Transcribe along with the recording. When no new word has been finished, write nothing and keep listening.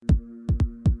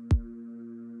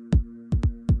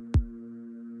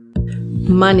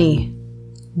money,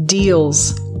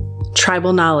 deals,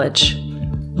 tribal knowledge,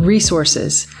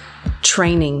 resources,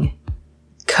 training,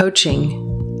 coaching,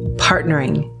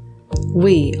 partnering.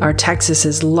 We are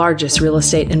Texas's largest real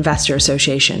estate investor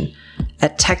association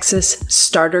at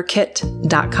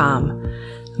texasstarterkit.com.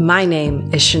 My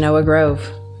name is Shanoa Grove.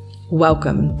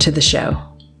 Welcome to the show.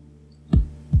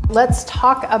 Let's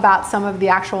talk about some of the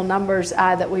actual numbers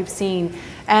that we've seen.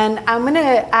 And I'm going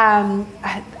to,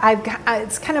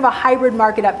 it's kind of a hybrid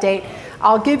market update.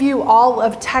 I'll give you all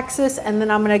of Texas, and then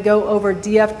I'm going to go over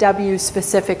DFW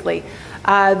specifically.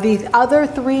 The other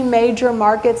three major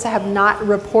markets have not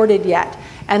reported yet.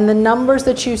 And the numbers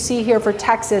that you see here for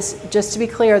Texas, just to be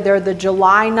clear, they're the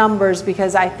July numbers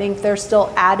because I think they're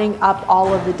still adding up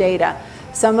all of the data.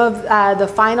 Some of the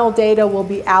final data will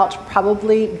be out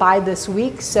probably by this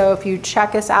week. So if you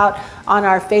check us out on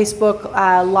our Facebook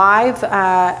Live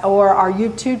or our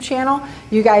YouTube channel,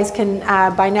 you guys can,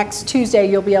 by next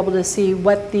Tuesday, you'll be able to see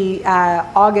what the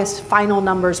August final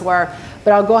numbers were.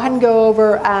 But I'll go ahead and go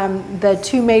over the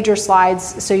two major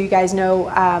slides so you guys know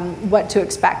what to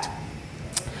expect.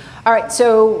 All right,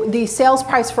 so the sales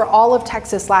price for all of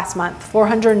Texas last month,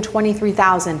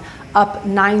 $423,000, up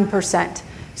 9%.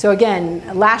 So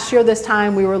again, last year this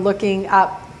time we were looking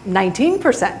up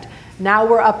 19%. Now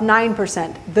we're up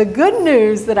 9%. The good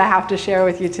news that I have to share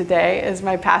with you today, as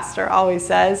my pastor always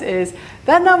says, is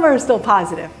that number is still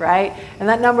positive, right? And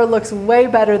that number looks way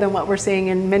better than what we're seeing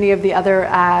in many of the other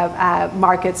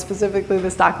markets, specifically the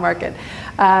stock market.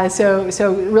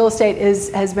 So real estate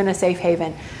has been a safe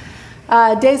haven.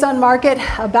 Days on market,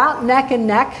 about neck and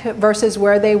neck versus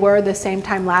where they were the same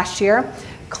time last year.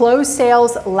 Closed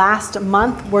sales last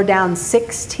month were down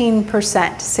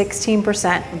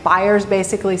 16%. Buyers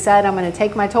basically said, I'm going to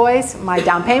take my toys, my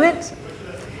down payment,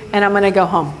 and I'm going to go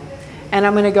home. And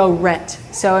I'm going to go rent.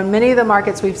 So in many of the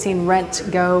markets we've seen rent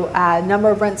go, number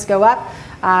of rents go up,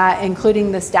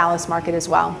 including this Dallas market as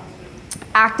well.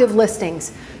 Active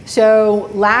listings. So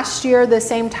last year, the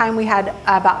same time, we had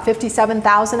about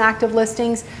 57,000 active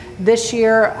listings. This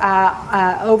year,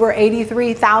 over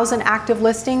 83,000 active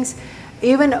listings.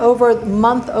 Even over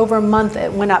month,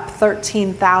 it went up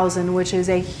 13,000, which is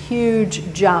a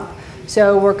huge jump.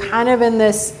 So we're kind of in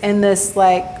this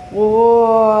like,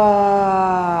 whoa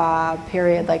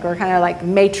period. Like we're kind of like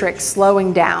Matrix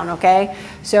slowing down, okay?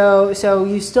 So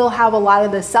you still have a lot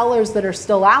of the sellers that are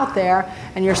still out there,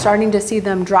 and you're starting to see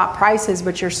them drop prices,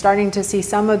 but you're starting to see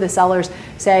some of the sellers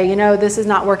say, you know, this is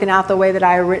not working out the way that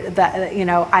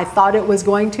I thought it was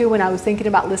going to when I was thinking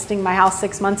about listing my house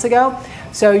 6 months ago.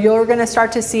 So you're going to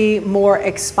start to see more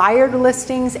expired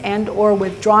listings and or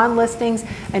withdrawn listings,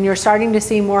 and you're starting to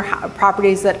see more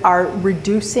properties that are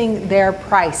reducing their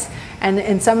price. And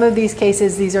in some of these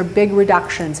cases, these are big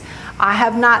reductions. I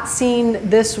have not seen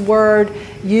this word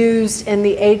used in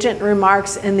the agent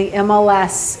remarks in the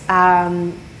MLS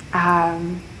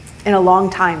in a long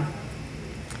time.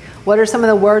 What are some of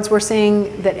the words we're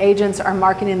seeing that agents are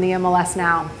marking in the MLS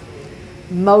now?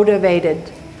 Motivated.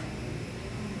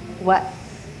 What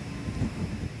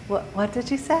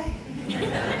did you say?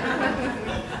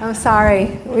 I'm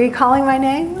sorry. Were you calling my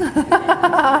name?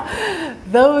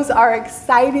 Those are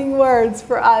exciting words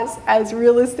for us as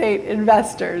real estate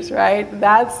investors, right?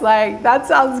 That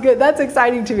sounds good. That's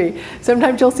exciting to me.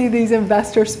 Sometimes you'll see these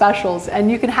investor specials,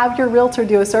 and you can have your realtor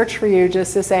do a search for you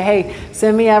just to say, hey,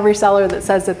 send me every seller that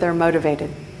says that they're motivated,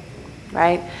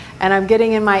 right? And I'm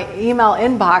getting in my email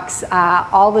inbox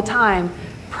all the time,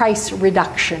 price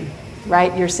reduction.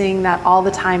 Right, you're seeing that all the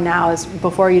time now. As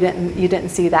before, you didn't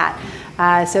see that.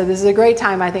 So this is a great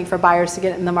time, I think, for buyers to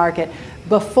get in the market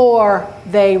before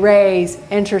they raise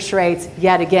interest rates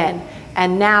yet again.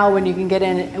 And now, when you can get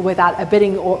in without a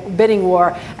bidding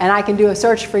war, and I can do a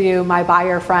search for you, my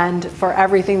buyer friend, for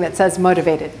everything that says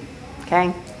motivated.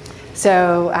 Okay,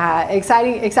 so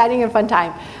exciting and fun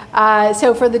time.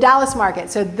 So for the Dallas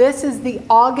market, so this is the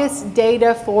August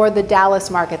data for the Dallas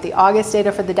market.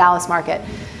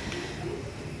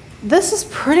 This is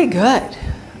pretty good.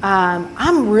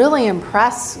 I'm really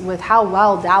impressed with how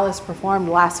well Dallas performed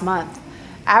last month.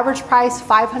 Average price,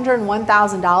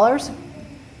 $501,000.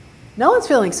 No one's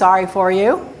feeling sorry for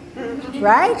you,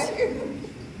 right?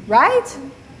 Right?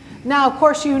 Now, of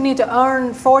course, you need to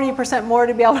earn 40% more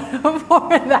to be able to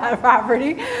afford that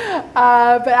property.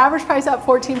 But average price up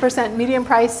 14%, median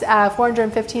price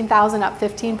 $415,000, up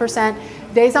 15%.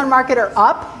 Days on market are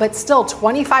up, but still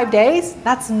 25 days,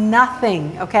 that's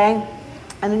nothing, okay?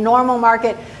 In a normal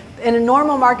market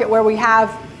where we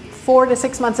have 4 to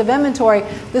 6 months of inventory,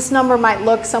 this number might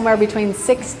look somewhere between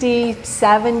 60,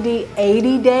 70,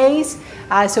 80 days.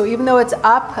 So even though it's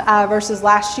up versus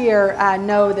last year,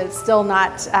 know that it's still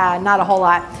not a whole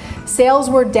lot. Sales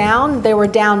were down. They were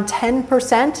down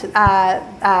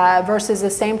 10% versus the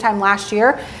same time last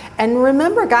year. And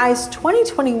remember, guys,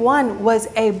 2021 was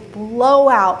a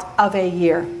blowout of a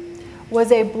year.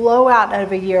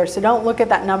 So don't look at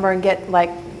that number and get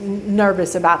like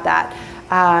nervous about that.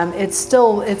 It's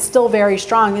still very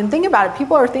strong. And think about it.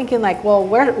 People are thinking like, well,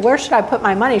 where should I put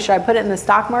my money? Should I put it in the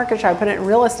stock market? Should I put it in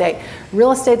real estate?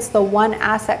 Real estate's the one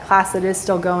asset class that is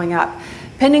still going up.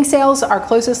 Pending sales, our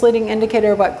closest leading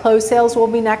indicator of what closed sales will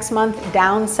be next month,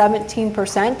 down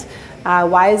 17%.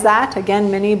 Why is that? Again,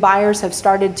 many buyers have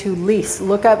started to lease.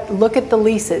 Look at the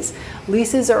leases.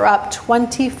 Leases are up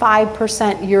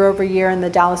 25% year over year in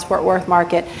the Dallas-Fort Worth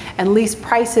market, and lease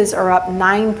prices are up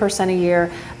 9% a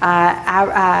year. The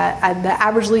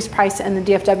average lease price in the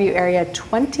DFW area,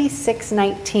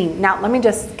 $26.19. Now, let me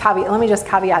just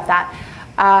caveat that.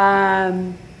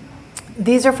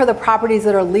 These are for the properties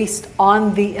that are leased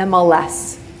on the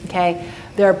MLS. Okay.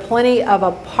 There are plenty of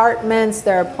apartments,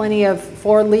 there are plenty of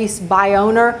for lease by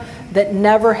owner that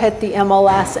never hit the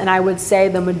MLS, and I would say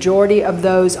the majority of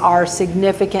those are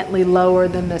significantly lower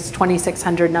than this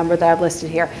 2,600 number that I've listed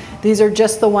here. These are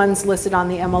just the ones listed on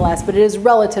the MLS, but it is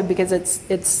relative because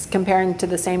it's comparing to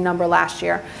the same number last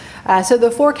year. So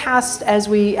the forecast as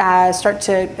we start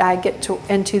to get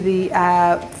into the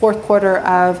fourth quarter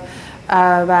of the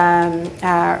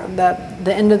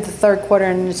end of the third quarter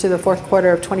and into the fourth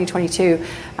quarter of 2022.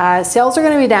 Sales are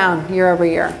going to be down year over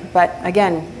year. But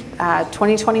again,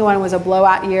 2021 was a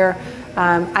blowout year.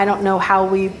 I don't know how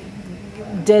we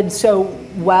did so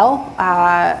well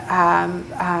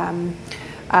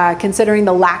considering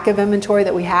the lack of inventory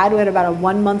that we had. We had about a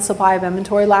 1 month supply of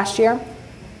inventory last year.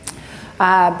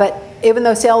 But even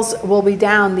though sales will be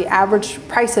down, the average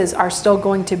prices are still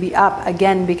going to be up,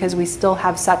 again, because we still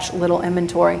have such little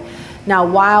inventory. Now,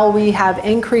 while we have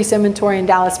increased inventory in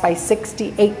Dallas by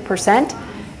 68%,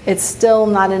 it's still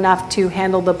not enough to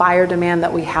handle the buyer demand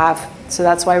that we have. So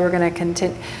that's why we're going to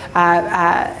continue.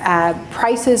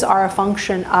 Prices are a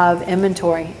function of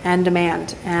inventory and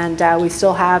demand, and we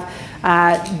still have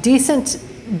decent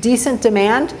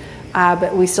demand.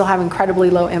 But we still have incredibly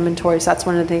low inventory, so that's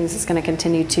one of the things that's going to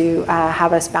continue to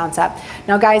have us bounce up.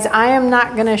 Now, guys, I am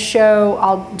not going to show,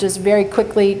 I'll just very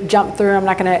quickly jump through. I'm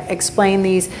not going to explain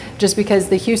these just because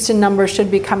the Houston numbers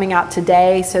should be coming out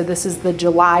today. So this is the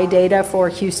July data for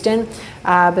Houston,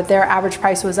 but their average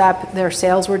price was up. Their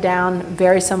sales were down,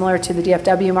 very similar to the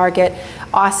DFW market.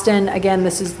 Austin, again,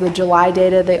 this is the July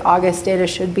data. The August data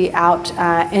should be out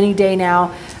any day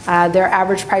now. Their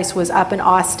average price was up in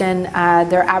Austin.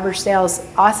 Their average sales,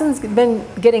 Austin's been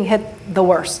getting hit the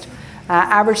worst.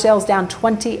 Average sales down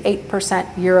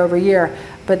 28% year over year,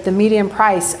 but the median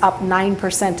price up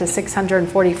 9% to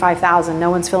 $645,000. No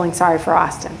one's feeling sorry for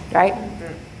Austin, right?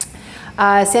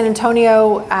 San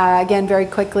Antonio, again, very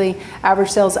quickly, average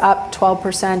sales up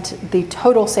 12%, the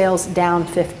total sales down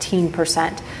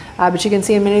 15%. But you can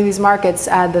see in many of these markets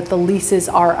that the leases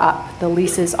are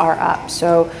up.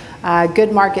 So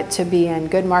good market to be in.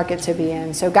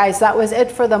 So guys, that was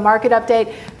it for the market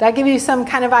update. That gives you some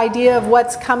kind of idea of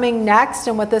what's coming next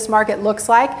and what this market looks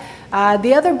like.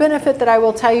 The other benefit that I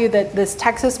will tell you that this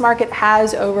Texas market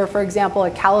has over, for example, a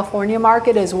California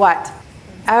market is what?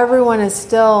 Everyone is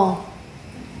still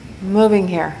moving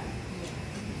here.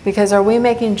 Because are we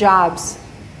making jobs?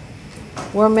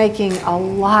 We're making a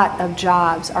lot of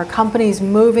jobs. Are companies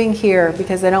moving here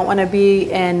because they don't want to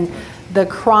be in the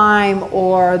crime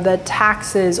or the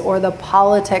taxes or the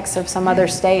politics of some other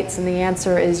states? And the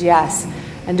answer is yes.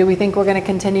 And do we think we're going to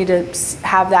continue to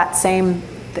have that same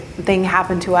thing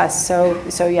happen to us?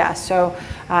 So yes. So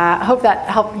I hope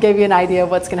that gave you an idea of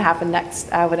what's going to happen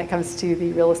next when it comes to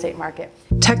the real estate market.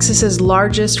 Texas's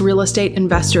largest real estate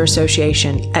investor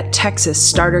association at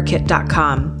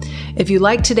TexasStarterKit.com. If you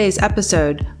liked today's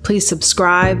episode, please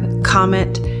subscribe,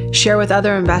 comment, share with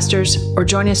other investors, or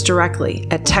join us directly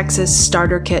at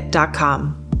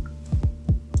TexasStarterKit.com.